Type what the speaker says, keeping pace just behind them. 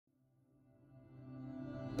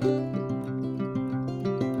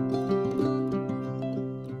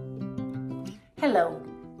Hello.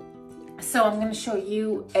 So I'm going to show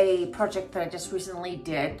you a project that I just recently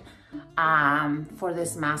did for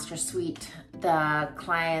this master suite. The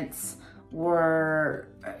clients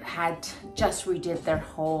had just redid their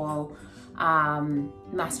whole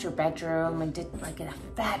master bedroom and did like a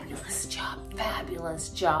fabulous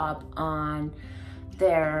job on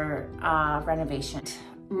their renovation.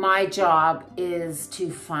 My job is to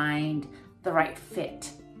find the right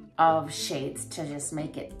fit of shades to just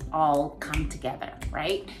make it all come together,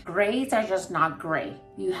 right? Grays are just not gray.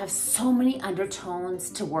 You have so many undertones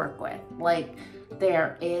to work with. Like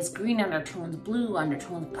there is green undertones, blue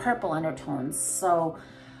undertones, purple undertones. So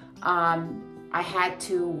I had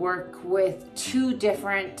to work with two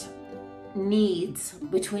different needs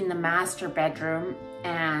between the master bedroom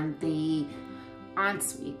and the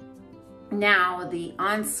ensuite. Now the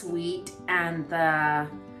ensuite and the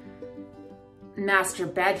master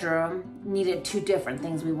bedroom needed two different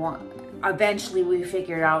things. Eventually we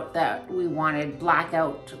figured out that we wanted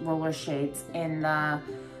blackout roller shades in the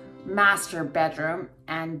master bedroom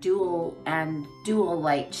and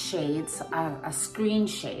DuoLite shades, a screen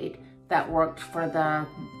shade that worked for the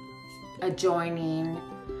adjoining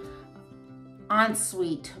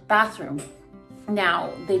ensuite bathroom. Now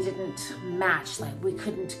they didn't match, like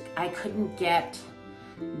I couldn't get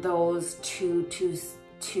those two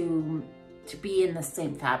to be in the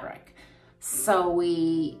same fabric. So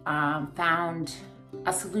we found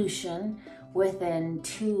a solution within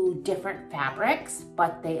two different fabrics,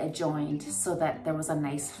 but they adjoined so that there was a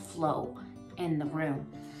nice flow in the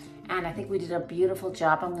room. And I think we did a beautiful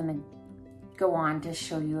job. I'm gonna go on to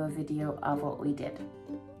show you a video of what we did.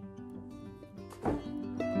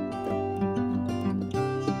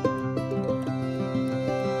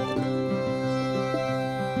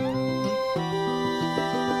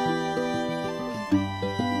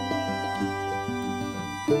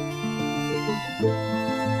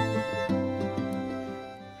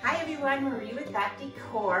 Marie with That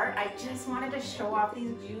Decor. I just wanted to show off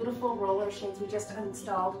these beautiful roller shades we just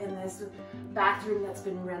installed in this bathroom that's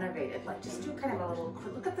been renovated. Like, just do kind of a little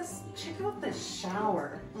quick look at this. Check out this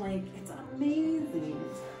shower. Like, it's amazing.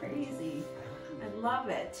 It's crazy. I love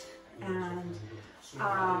it. And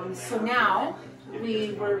so now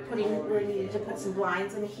we needed to put some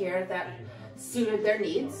blinds in here that suited their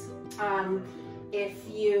needs. If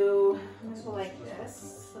you go like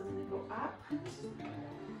this, so I'm gonna go up.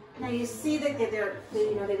 Now you see that they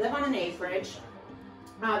live on an acreage.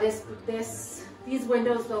 These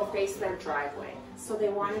windows will face their driveway, so they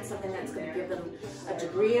wanted something that's going to give them a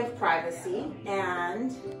degree of privacy,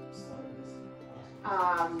 and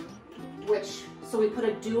so we put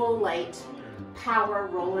a DuoLite power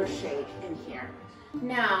roller shade in here.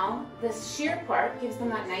 Now this sheer part gives them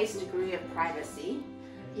that nice degree of privacy.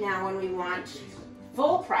 Now when we want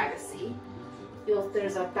full privacy,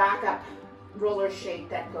 there's a backup roller shade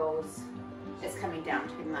that is coming down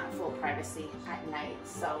to give them that full privacy at night.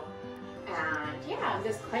 So, and yeah, I'm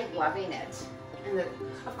just quite loving it. And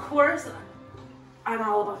of course, I'm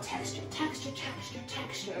all about texture.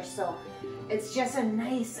 So it's just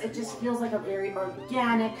it just feels like a very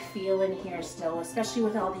organic feel in here still, especially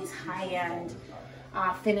with all these high-end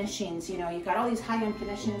finishings. You know, you got all these high-end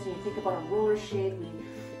finishings, and you think about a roller shade.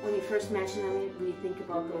 When you first mention them, we think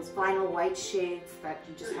about those vinyl white shades that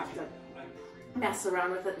you just have to mess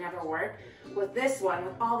around with, it never work. With this one,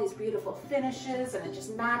 with all these beautiful finishes, and it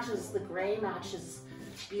just matches, the gray matches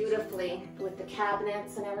beautifully with the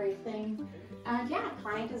cabinets and everything. Yeah,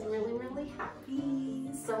 client is really, really happy.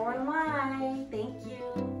 So am I. Thank you.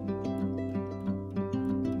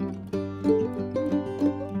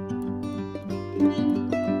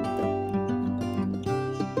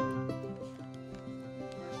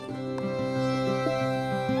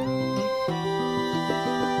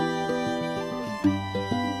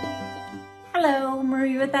 Hello,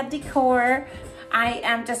 Marie with That Decor. I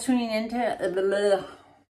am just tuning into